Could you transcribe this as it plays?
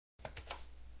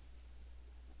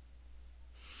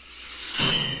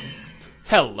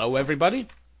Hello everybody,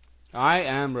 I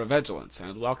am Revigilance,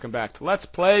 and welcome back to Let's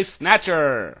Play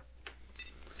Snatcher!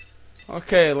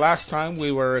 Okay, last time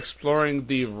we were exploring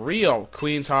the real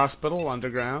Queen's Hospital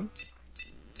underground,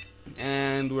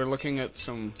 and we're looking at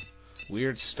some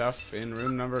weird stuff in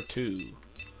room number 2.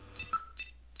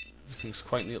 Everything's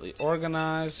quite neatly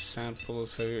organized,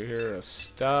 samples here of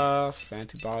stuff,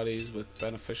 antibodies with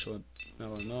beneficial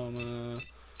melanoma.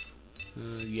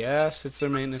 Yes, it's their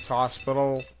maintenance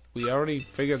hospital. We already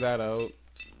figured that out.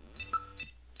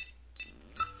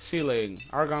 Ceiling.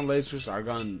 Argon lasers,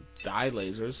 argon dye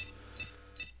lasers.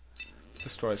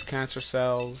 Destroys cancer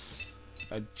cells.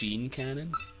 A gene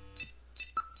cannon.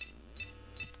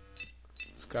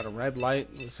 It's got a red light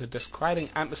with a disquieting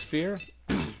atmosphere.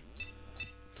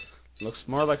 Looks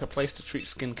more like a place to treat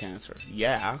skin cancer.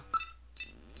 Yeah.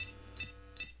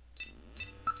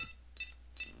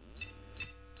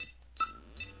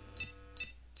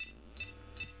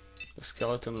 The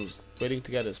skeleton was waiting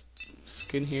to get his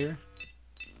skin here.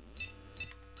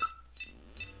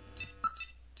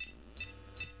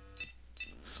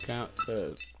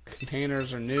 The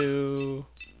containers are new.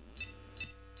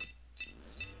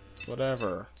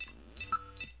 Whatever.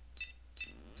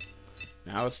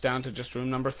 Now it's down to just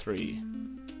room number 3.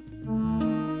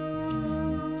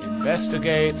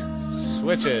 Investigate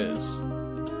switches.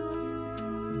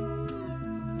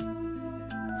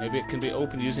 Maybe it can be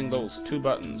opened using those 2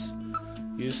 buttons.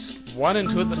 Use 1 and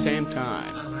 2 at the same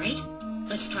time. Alright,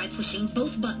 let's try pushing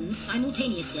both buttons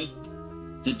simultaneously.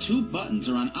 The 2 buttons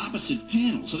are on opposite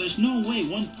panels, so there's no way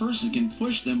one person can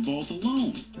push them both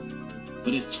alone.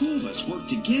 But if 2 of us work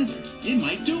together, it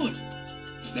might do it.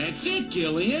 That's it,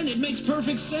 Gillian. It makes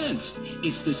perfect sense.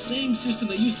 It's the same system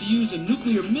they used to use in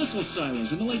nuclear missile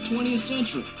silos in the late 20th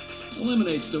century.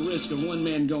 Eliminates the risk of one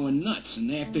man going nuts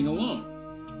and acting alone.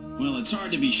 Well, it's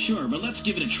hard to be sure, but let's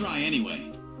give it a try anyway.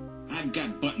 I've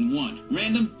got button 1.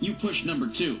 Random, you push number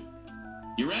 2.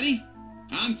 You ready?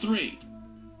 On 3.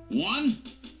 1,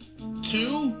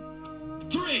 2,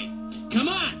 3. Come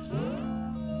on!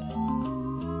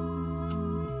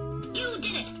 You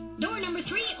did it! Door number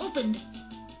 3 opened.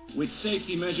 With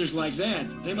safety measures like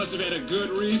that, they must have had a good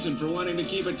reason for wanting to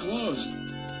keep it closed.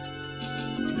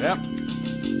 Yep.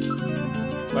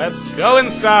 Let's go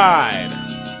inside!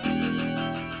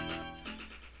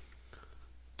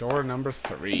 Door number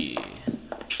 3.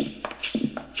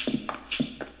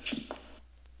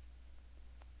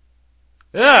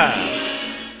 Good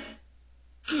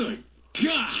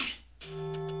God!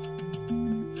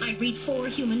 I read 4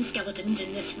 human skeletons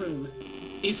in this room.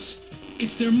 It's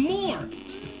there more!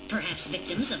 Perhaps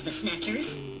victims of the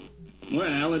Snatchers?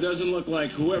 Well, it doesn't look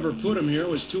like whoever put them here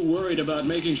was too worried about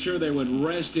making sure they would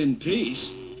rest in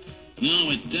peace. No,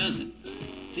 it doesn't.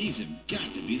 These have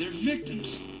got to be their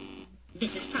victims.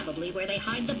 This is probably where they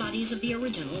hide the bodies of the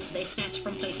originals they snatch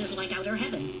from places like Outer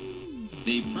Heaven.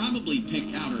 They probably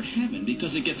picked Outer Heaven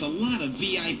because it gets a lot of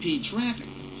VIP traffic.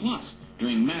 Plus,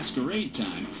 during masquerade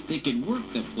time, they could work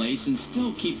the place and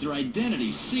still keep their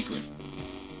identities secret.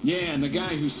 Yeah, and the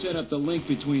guy who set up the link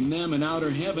between them and Outer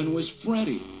Heaven was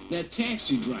Freddy, that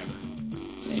taxi driver.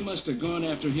 They must have gone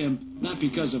after him not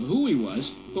because of who he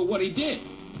was, but what he did.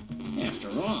 After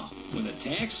all, with a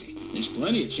taxi, there's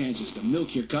plenty of chances to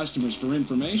milk your customers for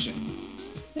information.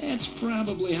 That's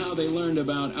probably how they learned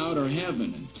about Outer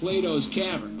Heaven and Plato's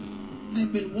Cavern.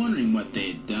 I've been wondering what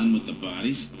they had done with the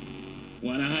bodies.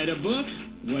 Want to hide a book?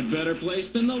 What better place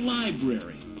than the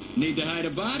library? Need to hide a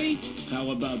body?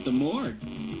 How about the morgue?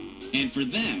 And for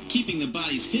them, keeping the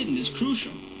bodies hidden is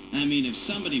crucial. I mean, if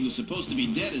somebody who's supposed to be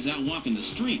dead is out walking the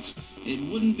streets, it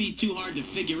wouldn't be too hard to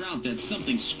figure out that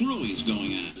something screwy is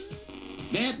going on.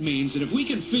 That means that if we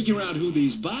can figure out who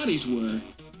these bodies were,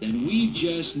 then we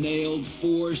just nailed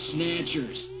 4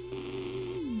 Snatchers.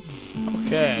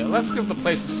 Okay, let's give the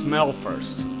place a smell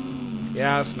first.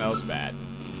 Yeah, it smells bad.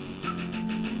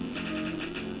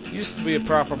 Used to be a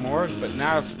proper morgue, but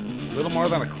now it's a little more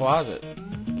than a closet.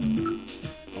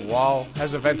 The wall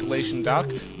has a ventilation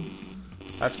duct.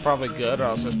 That's probably good, or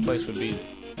else this place would be,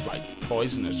 like,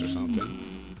 poisonous or something.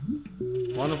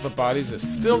 One of the bodies is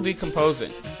still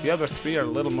decomposing. The other 3 are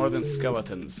little more than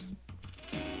skeletons.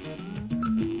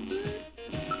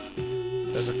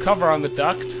 There's a cover on the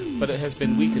duct, but it has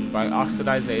been weakened by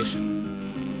oxidization.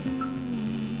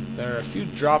 There are a few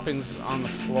droppings on the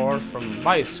floor from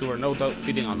mice who are no doubt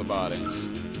feeding on the bodies.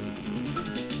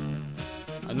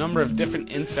 A number of different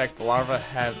insect larvae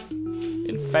have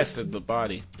infested the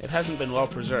body. It hasn't been well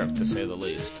preserved, to say the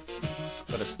least.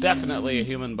 But it's definitely a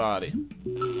human body.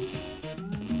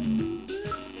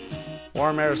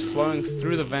 Warm air is flowing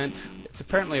through the vent. It's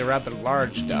apparently a rather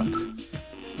large duct.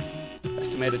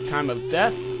 Estimated time of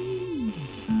death,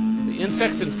 The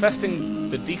insects infesting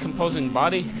the decomposing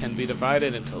body can be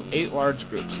divided into 8 large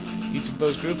groups. Each of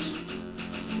those groups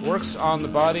works on the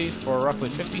body for roughly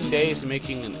 15 days,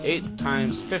 making an 8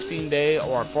 times 15 day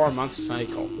or 4 month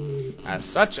cycle. As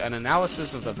such, an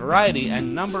analysis of the variety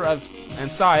and number of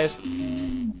and size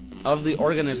of the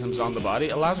organisms on the body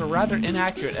allows a rather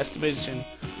inaccurate estimation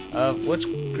of which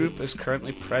group is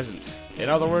currently present. In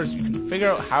other words, you can figure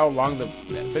out how long the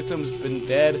victim's been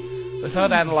dead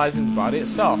without analyzing the body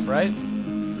itself, right?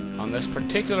 On this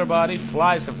particular body,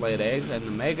 flies have laid eggs, and the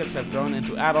maggots have grown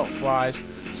into adult flies,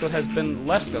 so it has been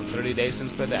less than 30 days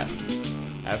since the death.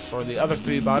 As for the other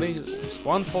 3 bodies,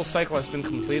 1 full cycle has been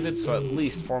completed, so at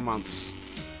least 4 months.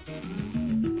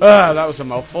 That was a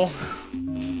mouthful.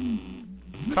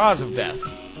 Cause of death.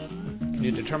 Can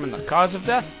you determine the cause of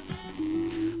death?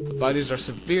 The bodies are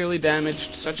severely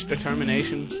damaged. Such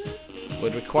determination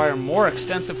would require more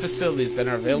extensive facilities than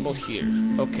are available here.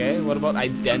 Okay, what about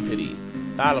identity?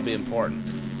 That'll be important.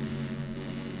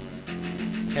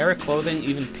 Hair, clothing,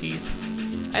 even teeth,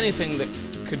 anything that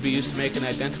could be used to make an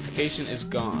identification is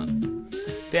gone.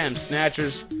 Damn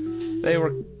Snatchers, they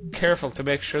were careful to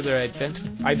make sure their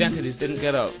identities didn't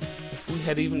get out. If we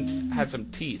had even had some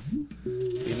teeth,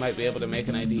 we might be able to make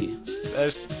an ID.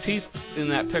 There's teeth in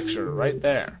that picture, right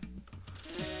there.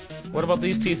 What about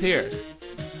these teeth here?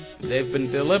 They've been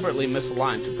deliberately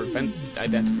misaligned to prevent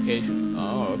identification.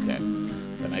 Oh, okay.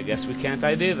 Then I guess we can't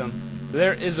ID them.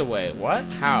 There is a way. What?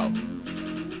 How?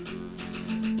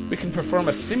 We can perform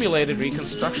a simulated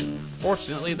reconstruction.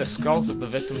 Fortunately, the skulls of the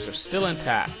victims are still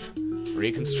intact.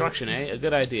 Reconstruction, eh? A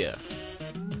good idea.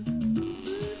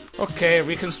 Okay,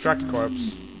 reconstruct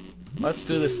corpse. Let's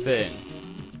do this thing.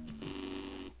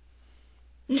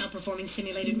 Now performing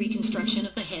simulated reconstruction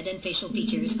of the head and facial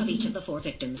features of each of the 4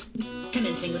 victims.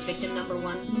 Commencing with victim number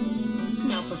 1.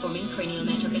 Now performing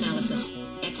craniometric analysis.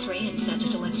 X-ray and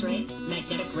sagittal X-ray,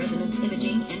 magnetic resonance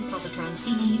imaging, and positron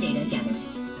CT data gathered.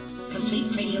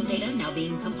 Complete cranial data now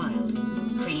being compiled.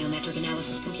 Craniometric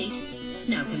analysis complete.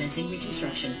 Now commencing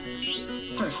reconstruction.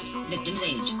 First, victim's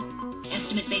age.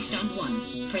 Estimate based on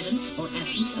 1. Presence or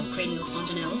absence of cranial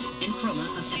fontanelles and chroma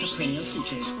of epicranial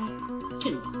sutures.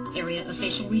 2. Area of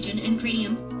facial region and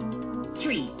cranium.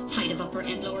 3. Height of upper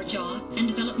and lower jaw and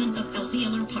development of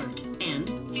alveolar part. And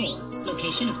 4.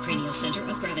 Location of cranial center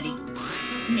of gravity.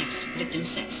 Next, victim's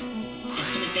sex.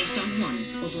 Estimate based on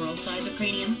 1. Overall size of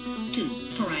cranium.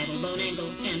 2. Parietal bone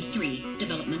angle. And 3.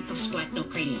 Development of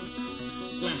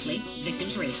splachocranium. Lastly,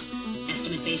 victim's race.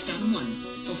 Estimate based on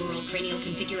 1. Overall cranial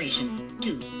configuration.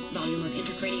 2. Volume of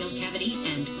intercranial cavity.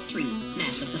 And 3.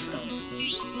 Mass of the skull.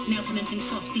 Now commencing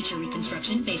soft feature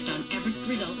reconstruction based on averaged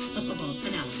results of above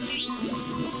analysis.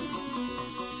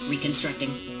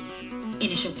 Reconstructing.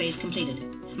 Initial phase completed.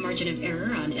 Margin of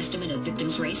error on estimate of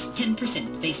victim's race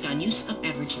 10% based on use of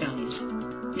average values.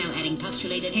 Now adding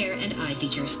postulated hair and eye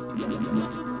features.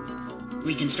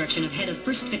 Reconstruction of head of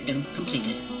first victim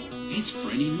completed. It's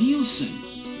Freddie Nielsen.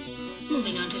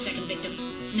 Moving on to second victim.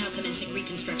 Now commencing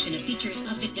reconstruction of features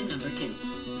of victim number 2.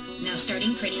 Now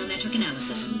starting craniometric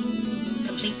analysis.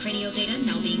 Complete cranial data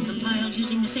now being compiled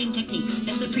using the same techniques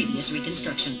as the previous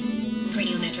reconstruction.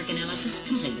 Craniometric analysis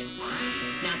complete.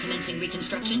 Now commencing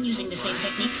reconstruction using the same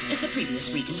techniques as the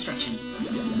previous reconstruction.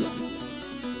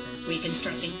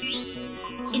 Reconstructing.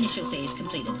 Initial phase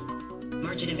completed.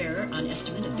 Margin of error on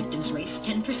estimate of victim's race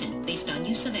 10% based on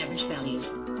use of average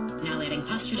values. Now adding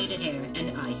postulated hair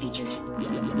and eye features.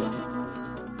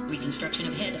 Reconstruction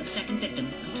of head of second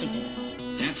victim completed.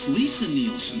 That's Lisa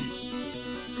Nielsen.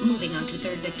 Moving on to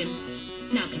third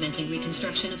victim. Now commencing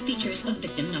reconstruction of features of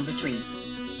victim number 3.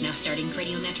 Now starting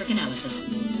craniometric analysis.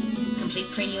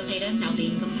 Complete cranial data now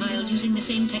being compiled using the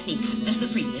same techniques as the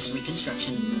previous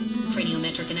reconstruction.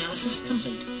 Craniometric analysis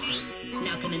complete.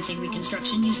 Now commencing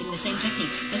reconstruction using the same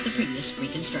techniques as the previous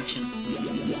reconstruction.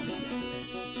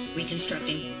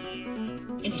 Reconstructing.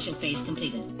 Initial phase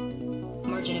completed.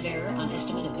 Margin of error on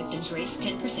estimate of victim's race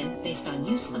 10% based on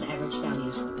use of average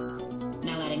values.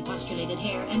 Now adding postulated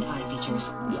hair and eye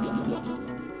features.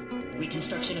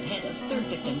 Reconstruction of head of third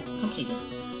victim completed.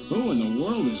 Who in the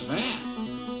world is that?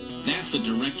 That's the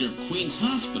director of Queen's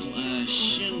Hospital.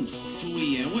 Shin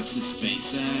Fui, what's his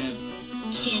face?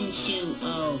 Shin Shu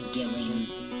O Gillian.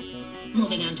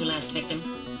 Moving on to last victim.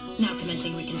 Now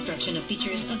commencing reconstruction of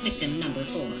features of victim number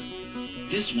 4.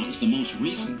 This one's the most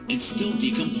recent. It's still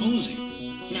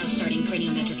decomposing. Now starting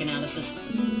craniometric analysis.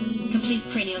 Complete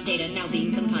cranial data now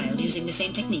being compiled using the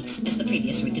same techniques as the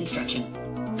previous reconstruction.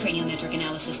 Craniometric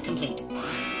analysis complete.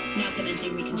 Now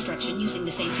commencing reconstruction using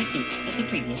the same techniques as the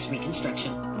previous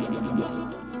reconstruction.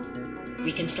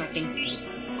 Reconstructing.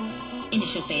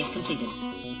 Initial phase completed.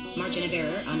 Margin of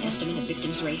error on estimate of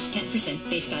victim's race 10%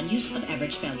 based on use of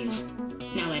average values.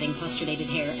 Now adding postulated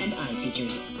hair and eye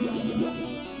features.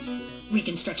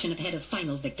 Reconstruction of head of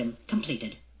final victim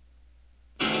completed.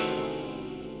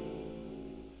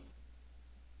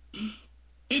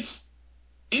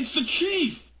 It's the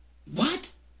Chief!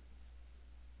 What?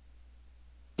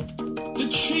 The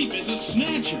Chief is a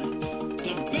Snatcher!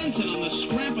 The Benson on the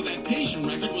scrap of that patient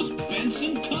record was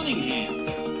Benson Cunningham.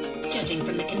 Judging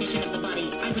from the condition of the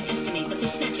body, I would estimate that the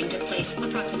snatching took place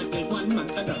approximately 1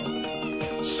 month ago.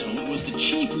 So it was the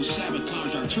Chief who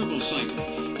sabotaged our turbo cycle.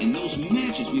 And those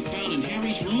matches we found in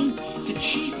Harry's room, the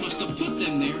Chief must have put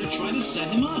them there to try to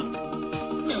set him up.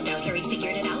 No doubt Harry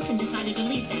figured it out and decided to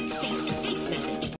leave that face-to-face message.